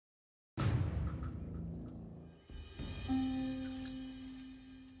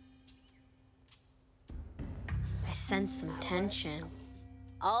I sense some tension.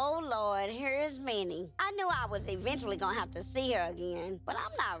 Oh, Lord, here's Minnie. I knew I was eventually gonna have to see her again, but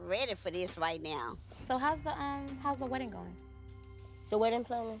I'm not ready for this right now. So how's the wedding going? The wedding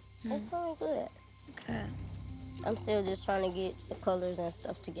planning? It's going good. Good. I'm still just trying to get the colors and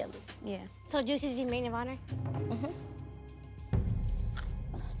stuff together. Yeah. So Juicy's the maid of honor?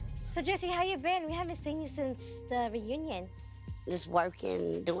 So Juicy, how you been? We haven't seen you since the reunion. Just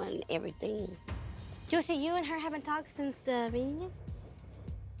working, doing everything. Juicy, you and her haven't talked since the reunion?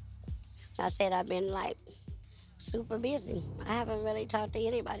 I said I've been, like, super busy. I haven't really talked to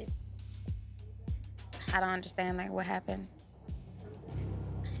anybody. I don't understand, like, what happened.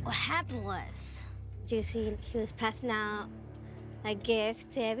 What happened was, Juicy, he was passing out, like, gifts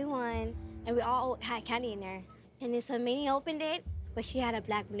to everyone, and we all had candy in there. And then so Minnie opened it, but she had a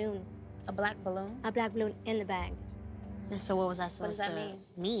black balloon. A black balloon? A black balloon in the bag. And so what was that supposed What does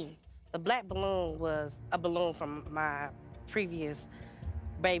that to mean? The black balloon was a balloon from my previous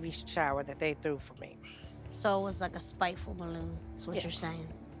baby shower that they threw for me. So it was like a spiteful balloon, is what Yeah. you're saying.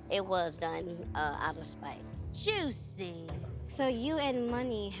 It was done out of spite. Juicy. So you and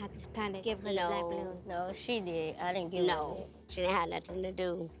Monie had this plan to give her the black No. balloon. No, she did. I didn't give her No, she didn't have nothing to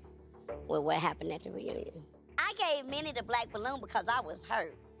do with what happened at the reunion. I gave Minnie the black balloon because I was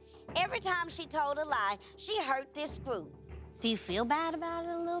hurt. Every time she told a lie, she hurt this group. Do you feel bad about it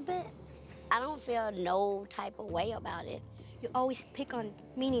a little bit? I don't feel no type of way about it. You always pick on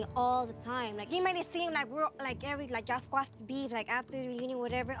Minnie all the time. Like, you made it seem like we're, like, y'all squashed the beef, like, after the reunion,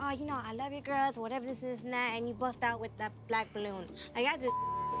 whatever. Oh, you know, I love you girls, whatever this is and that, and you bust out with that black balloon. Like, I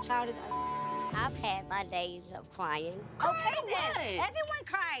just childish. I've had my days of crying. Okay, then. Everyone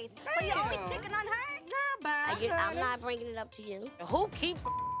cries. But you always picking on her? I'm not bringing it up to you. Who keeps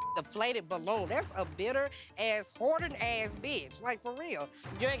a deflated balloon? That's a bitter-ass, hoarding-ass bitch. Like, for real.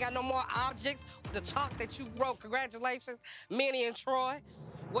 You ain't got no more objects. The chalk that you broke, congratulations, Minnie and Troy.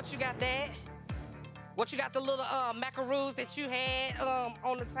 What you got that? What you got the little macaroons that you had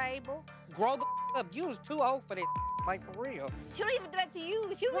on the table? Grow the up. You was too old for this. Like, for real. She don't even do that to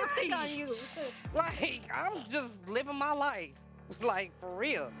you. She don't pick on you. Like, I'm just living my life. Like, for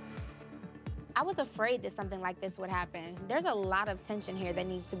real. I was afraid that something like this would happen. There's a lot of tension here that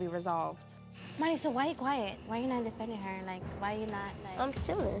needs to be resolved. Monie, so why are you quiet? Why are you not defending her? Like, why are you not, like... I'm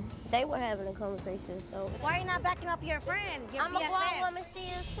chilling. They were having a conversation, so... Why are you not backing up your friend? Your I'm a BFF? grown woman, she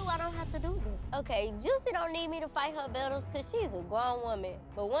is too. I don't have to do that. Okay, Juicy don't need me to fight her battles because she's a grown woman.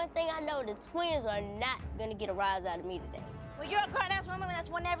 But one thing I know, the twins are not gonna get a rise out of me today. Well, you're a grown-ass woman. That's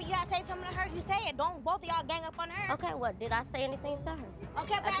whenever you have to say something to her, you say it. Don't both of y'all gang up on her. Okay, what? Did I say anything to her?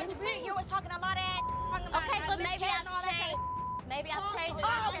 Okay, but I didn't say you was talking a lot of talking about Okay, but maybe and all I've that changed. Maybe I've changed.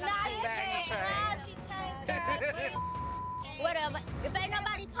 Oh, now you Changed. changed. Now she changed, girl. Whatever. If ain't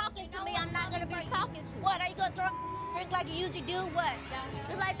nobody talking to me, I'm not gonna be talking to. What, are you gonna throw drink like you usually do? What?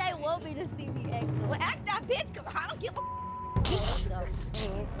 It's like they want me to see me acting. Well, act that bitch, because I don't give a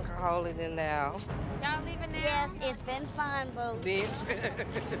Hold it in now. Y'all leaving now? Yes, it's been fun, boo. Bitch.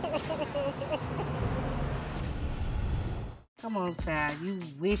 Come on, child. You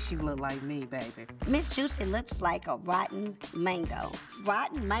wish you looked like me, baby. Miss Juicy looks like a rotten mango.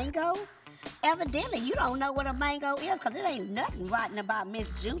 Rotten mango? Evidently, you don't know what a mango is because it ain't nothing rotten about Miss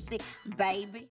Juicy, baby.